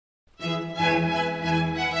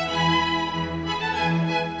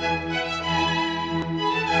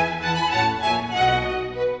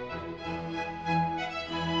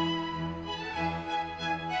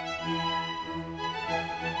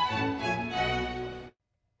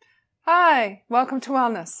Hi, welcome to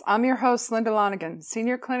Wellness. I'm your host, Linda Lonergan,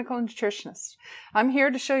 Senior Clinical Nutritionist. I'm here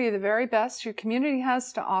to show you the very best your community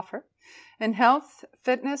has to offer in health,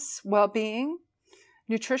 fitness, well-being,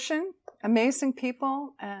 nutrition, amazing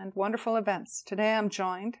people, and wonderful events. Today I'm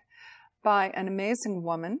joined by an amazing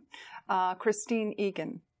woman, Christine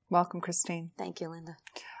Egan. Welcome, Christine. Thank you, Linda.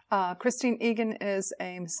 Christine Egan is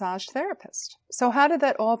a massage therapist. So how did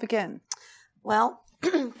that all begin? Well,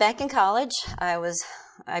 back in college,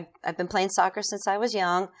 I've been playing soccer since I was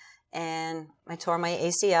young, and I tore my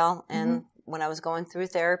ACL. And when I was going through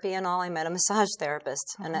therapy and all, I met a massage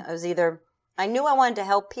therapist. And it was I knew I wanted to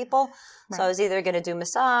help people, so I was either going to do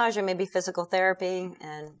massage or maybe physical therapy,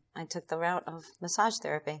 and I took the route of massage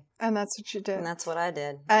therapy. And that's what you did. And that's what I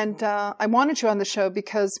did. And I wanted you on the show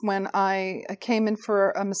because when I came in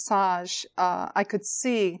for a massage, I could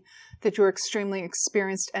see that you're extremely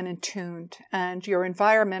experienced and in tuned, and your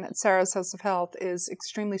environment at Sarah's House of Health is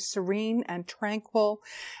extremely serene and tranquil.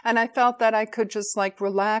 And I felt that I could just like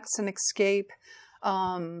relax and escape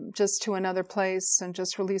just to another place and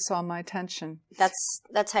just release all my tension.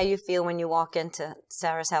 That's how you feel when you walk into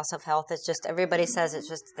Sarah's House of Health. It's just, everybody says it's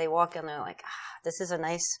just, they walk in there like, this is a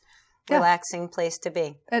nice, relaxing place to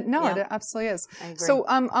be. It absolutely is. I agree. So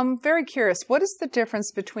I'm very curious. What is the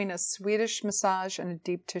difference between a Swedish massage and a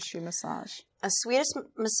deep tissue massage? A Swedish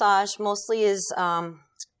massage mostly is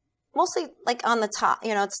mostly like on the top.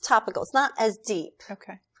 You know, it's topical. It's not as deep.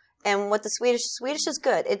 Okay. And what the Swedish is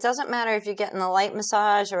good. It doesn't matter if you're getting a light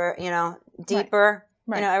massage or, deeper.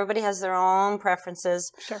 Right. You know, everybody has their own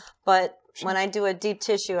preferences. Sure. But when I do a deep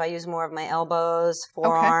tissue, I use more of my elbows,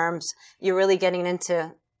 forearms. Okay. You're really getting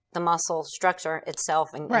into the muscle structure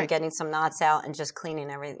itself and getting some knots out and just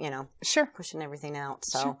cleaning everything, pushing everything out.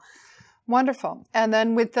 So wonderful. And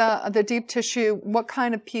then with the deep tissue, what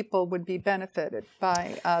kind of people would be benefited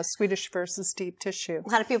by Swedish versus deep tissue?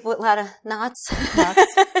 A lot of people with a lot of knots.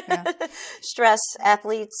 Stress,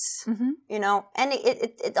 athletes, and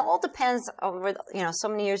it all depends over, so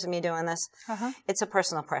many years of me doing this. It's a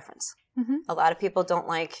personal preference. A lot of people don't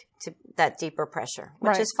like that deeper pressure,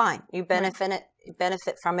 which is fine. You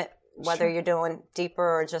benefit from it, whether you're doing deeper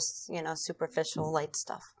or just, superficial light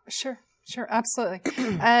stuff. Sure, absolutely.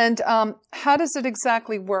 And how does it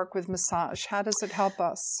exactly work with massage? How does it help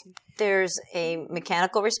us? There's a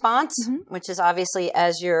mechanical response, which is obviously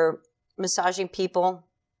as you're massaging people,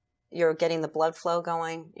 you're getting the blood flow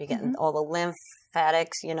going, you're getting all the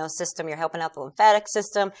lymphatics, system, you're helping out the lymphatic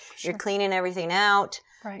system, you're cleaning everything out.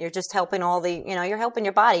 Right. You're just helping all the, you're helping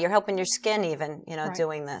your body, you're helping your skin even,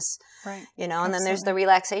 doing this. Right. And then there's the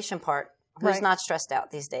relaxation part. Who's not stressed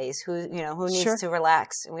out these days? Who needs to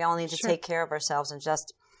relax? We all need to take care of ourselves and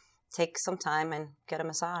just take some time and get a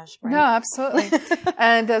massage. Right? No, absolutely.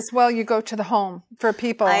 And as well, you go to the home for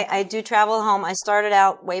people. I do travel home. I started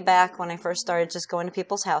out way back when I first started just going to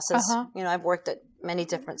people's houses. I've worked at many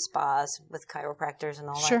different spas with chiropractors and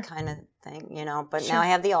all that kind of thing, But now I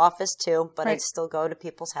have the office too, but I still go to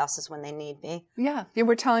people's houses when they need me. Yeah. You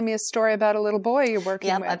were telling me a story about a little boy you're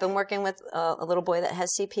working with. Yeah, I've been working with a little boy that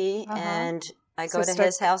has CP, and I go to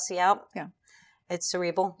his house. It's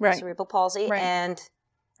cerebral palsy, and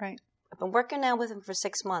I've been working now with him for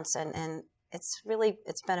 6 months, and it's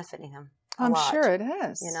benefiting him. I'm sure it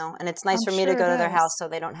is. And it's nice for me to go to their house so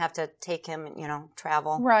they don't have to take him and,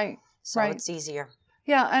 travel. Right. So it's easier.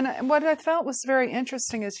 Yeah, and what I felt was very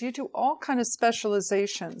interesting is you do all kind of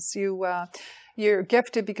specializations. You're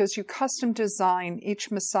gifted because you custom design each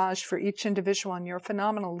massage for each individual, and you're a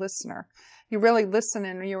phenomenal listener. You really listen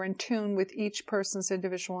and you're in tune with each person's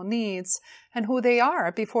individual needs and who they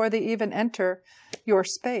are before they even enter your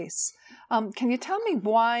space. Can you tell me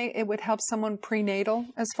why it would help someone prenatal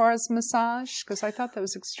as far as massage? Because I thought that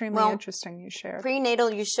was extremely interesting you shared.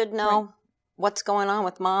 Prenatal, you should know what's going on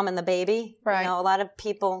with mom and the baby. Right. A lot of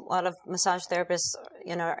people, a lot of massage therapists,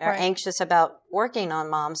 are anxious about working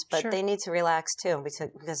on moms, but they need to relax too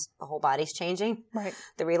because the whole body's changing. Right.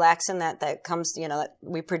 The relaxin that comes, that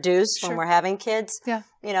we produce when we're having kids. Yeah.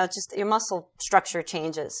 Just your muscle structure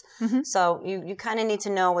changes. So you kind of need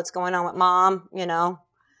to know what's going on with mom,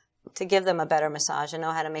 to give them a better massage and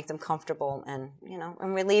know how to make them comfortable and,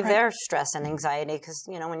 and relieve their stress and anxiety. Because,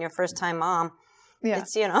 when you're first time mom,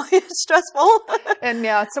 it's, it's stressful. And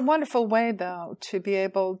it's a wonderful way, though, to be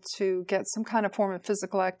able to get some kind of form of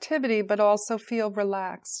physical activity, but also feel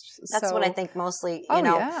relaxed. That's what I think mostly,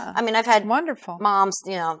 I mean, I've had moms,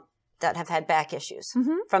 that have had back issues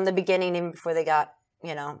from the beginning, even before they got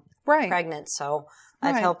pregnant. So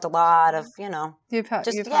I've helped a lot of, you've helped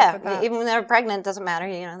with that. Even when they're pregnant, doesn't matter.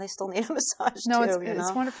 They still need a massage too.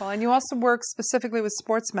 It's wonderful. And you also work specifically with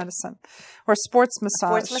sports medicine or sports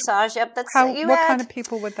massage. Sports massage, yep. That's what kind of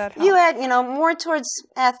people would that help? You add, more towards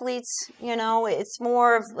athletes. It's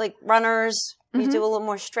more of like runners. You do a little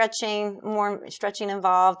more stretching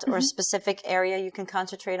involved, or a specific area you can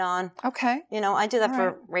concentrate on. Okay. I do that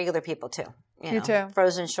for regular people too. You do.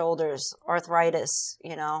 Frozen shoulders, arthritis,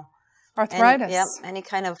 Arthritis. Any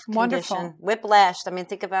kind of condition. Wonderful. Whiplash. I mean,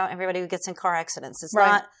 think about everybody who gets in car accidents.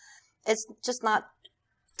 It's just not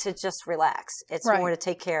to just relax. It's more to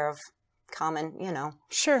take care of common,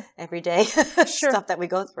 everyday stuff that we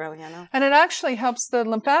go through, And it actually helps the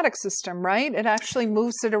lymphatic system, right? It actually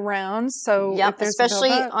moves it around. So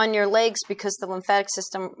especially on your legs, because the lymphatic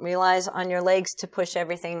system relies on your legs to push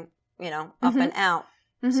everything, up and out.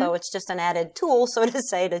 So it's just an added tool, so to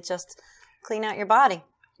say, to just clean out your body.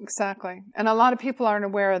 Exactly. And a lot of people aren't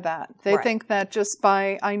aware of that. They think that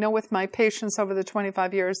I know with my patients over the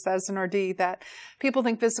 25 years as an RD, that people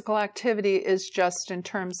think physical activity is just in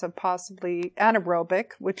terms of possibly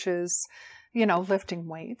anaerobic, which is, lifting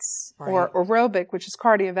weights, or aerobic, which is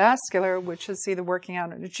cardiovascular, which is either working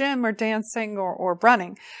out in a gym or dancing or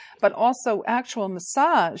running. But also actual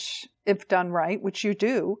massage, if done right, which you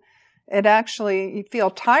do, you feel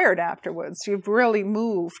tired afterwards. You've really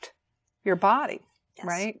moved your body. Yes.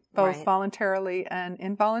 Right? Both voluntarily and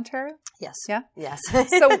involuntarily? Yes. Yeah? Yes.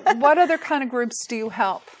 So what other kind of groups do you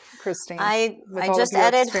help, Christine? I just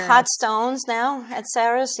added hot stones now at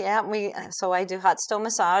Sarah's. Yeah, so I do hot stone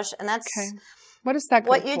massage, and that's What is that?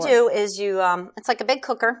 What you do is it's like a big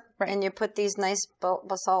cooker, and you put these nice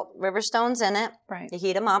basalt river stones in it. Right. You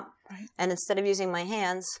heat them up, and instead of using my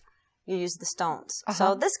hands, you use the stones.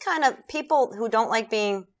 So this kind of people who don't like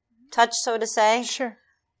being touched, so to say. Sure.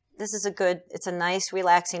 This is it's a nice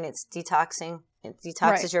relaxing, it's detoxing. It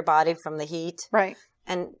detoxes your body from the heat. Right.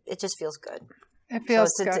 And it just feels good. It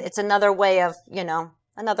feels good. It's another way of,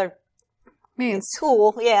 another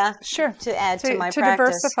tool, sure, to add to my to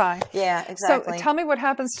practice. Diversify. Yeah, exactly. So tell me what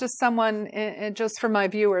happens to someone, just for my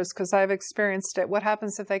viewers, because I've experienced it. What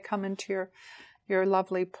happens if they come into your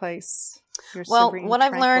lovely place, your serene, what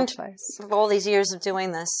I've learned place? of all these years of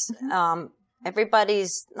doing this,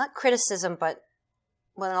 everybody's, not criticism, but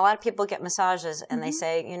when a lot of people get massages and they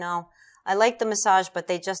say, I like the massage, but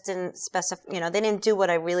they just didn't specify, they didn't do what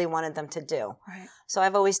I really wanted them to do. Right. So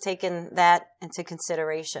I've always taken that into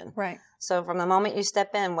consideration. Right. So from the moment you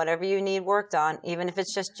step in, whatever you need worked on, even if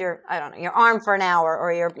it's just your arm for an hour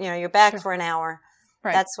or your back for an hour,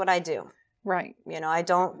 that's what I do. Right. I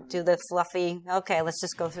don't do the fluffy, okay, let's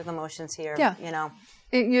just go through the motions here. Yeah.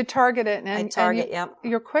 You target it. And, I target,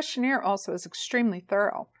 Your questionnaire also is extremely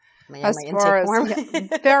thorough. As far as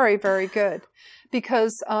very, very good,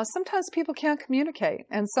 because sometimes people can't communicate,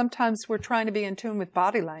 and sometimes we're trying to be in tune with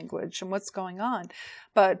body language and what's going on.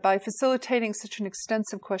 But by facilitating such an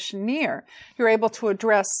extensive questionnaire, you're able to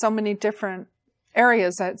address so many different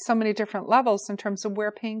areas at so many different levels in terms of where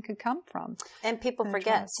pain could come from. And people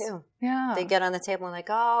forget too. Yeah. They get on the table and like,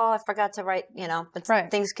 oh, I forgot to write, but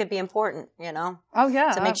things could be important, Oh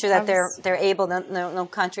yeah. To make sure that they're able, no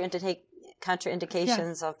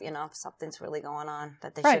contraindications of, if something's really going on,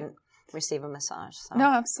 that they shouldn't receive a massage. So. No,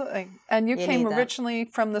 absolutely. And you came originally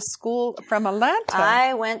from from Atlanta.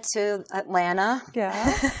 I went to Atlanta. Yeah.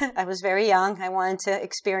 I was very young. I wanted to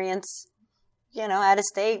experience, out of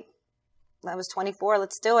state. I was 24.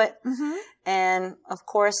 Let's do it. Mm-hmm. And of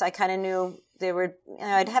course, I kind of knew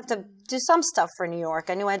I'd have to do some stuff for New York.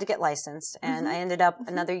 I knew I had to get licensed. And I ended up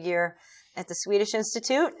another year at the Swedish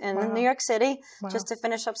Institute in New York City just to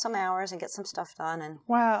finish up some hours and get some stuff done. And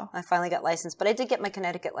I finally got licensed. But I did get my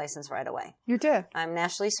Connecticut license right away. You did? I'm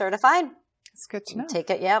nationally certified. It's good to know. Take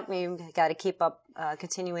it, you got to keep up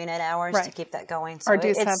continuing at hours to keep that going. So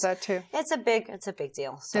RDs have that too. It's a big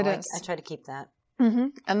deal. So I try to keep that. Mm-hmm.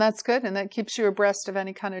 And that's good. And that keeps you abreast of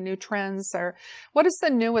any kind of new trends. Or what is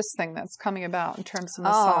the newest thing that's coming about in terms of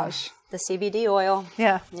massage? The CBD oil.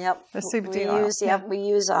 Yeah. Yep. The CBD oil. We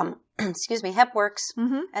use HepWorks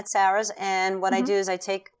at Sarah's. And what I do is I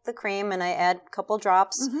take the cream and I add a couple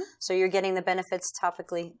drops. Mm-hmm. So you're getting the benefits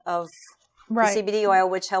topically of the CBD oil,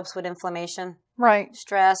 which helps with inflammation,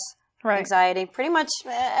 stress, anxiety, pretty much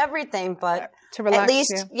everything. But to relax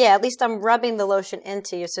at least I'm rubbing the lotion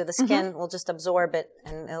into you, so the skin will just absorb it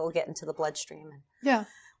and it will get into the bloodstream. And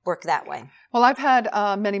work that way. Well, I've had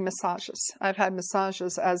many massages. I've had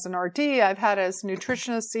massages as an RD. I've had as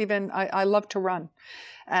nutritionist. Even I love to run,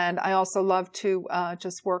 and I also love to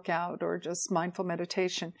just work out or just mindful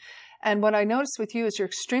meditation. And what I noticed with you is you're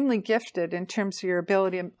extremely gifted in terms of your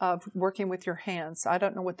ability of working with your hands. I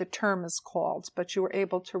don't know what the term is called, but you were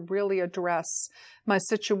able to really address my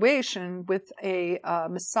situation with a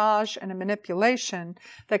massage and a manipulation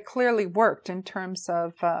that clearly worked in terms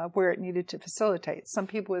of where it needed to facilitate. Some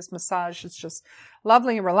people with massage is just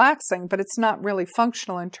lovely and relaxing, but it's not really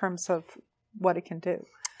functional in terms of what it can do.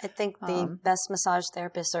 I think the best massage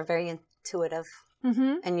therapists are very intuitive,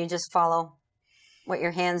 and you just follow what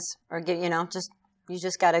your hands are, you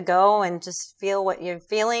just got to go and just feel what you're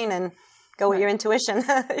feeling and go with your intuition.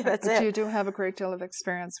 That's it. You do have a great deal of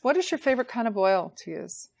experience. What is your favorite kind of oil to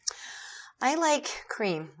use? I like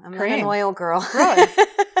cream. I'm not an oil girl. Really?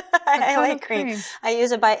 I like cream. I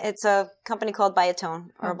use it's a company called Biotone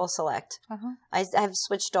Herbal Select. I have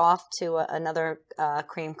switched off to another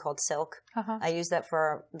cream called Silk. I use that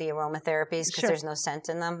for the aromatherapies because there's no scent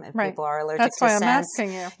in them if people are allergic to scents. That's why I'm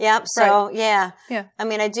asking you. Yep. So, yeah. I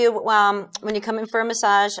mean, I do, when you come in for a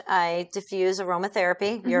massage, I diffuse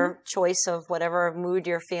aromatherapy, your choice of whatever mood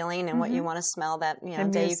you're feeling and what you want to smell that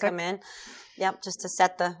day you come in. Yep, just to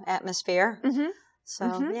set the atmosphere.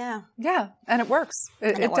 So, yeah. Yeah, and it works.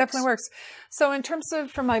 It definitely works. So in terms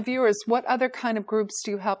of, for my viewers, what other kind of groups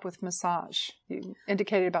do you help with massage? You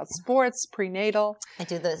indicated about sports, prenatal. I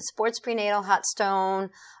do the sports, prenatal, hot stone,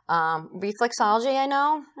 reflexology, I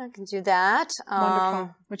know. I can do that.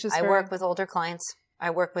 Wonderful. Which is I work with older clients.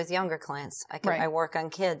 I work with younger clients. I work on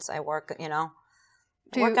kids. I work,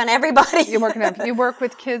 work on everybody. You work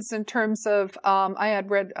with kids in terms of, I had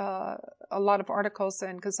read a lot of articles,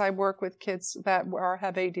 and because I work with kids that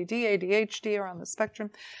have ADD, ADHD, or on the spectrum,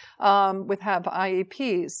 have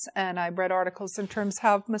IEPs, and I read articles in terms of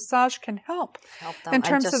how massage can help them. In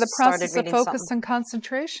terms of the process of focus and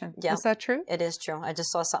concentration. Yeah. Is that true? It is true. I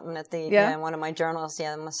just saw something at in one of my journals,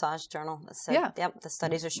 the massage journal, that said, the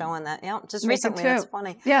studies are showing that. Just recently. That's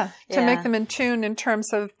funny. To make them in tune in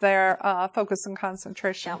terms of their focus and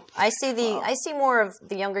concentration. I see more of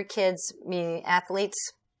the younger kids, meaning athletes,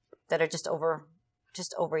 that are just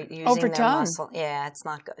overusing their muscle. Yeah, it's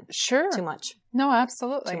not good. Sure. Too much. No,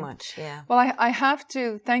 absolutely. Too much, yeah. Well, I have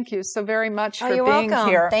to thank you so very much for you're being welcome.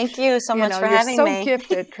 here. Thank you so much for having me. You're so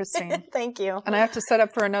gifted, Christine. Thank you. And I have to set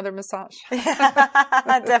up for another massage.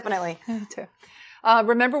 Definitely. Me too.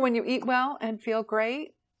 Remember, when you eat well and feel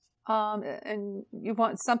great, and you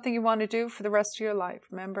want something you want to do for the rest of your life,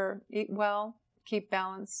 remember, eat well, keep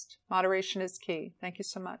balanced. Moderation is key. Thank you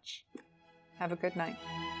so much. Have a good night.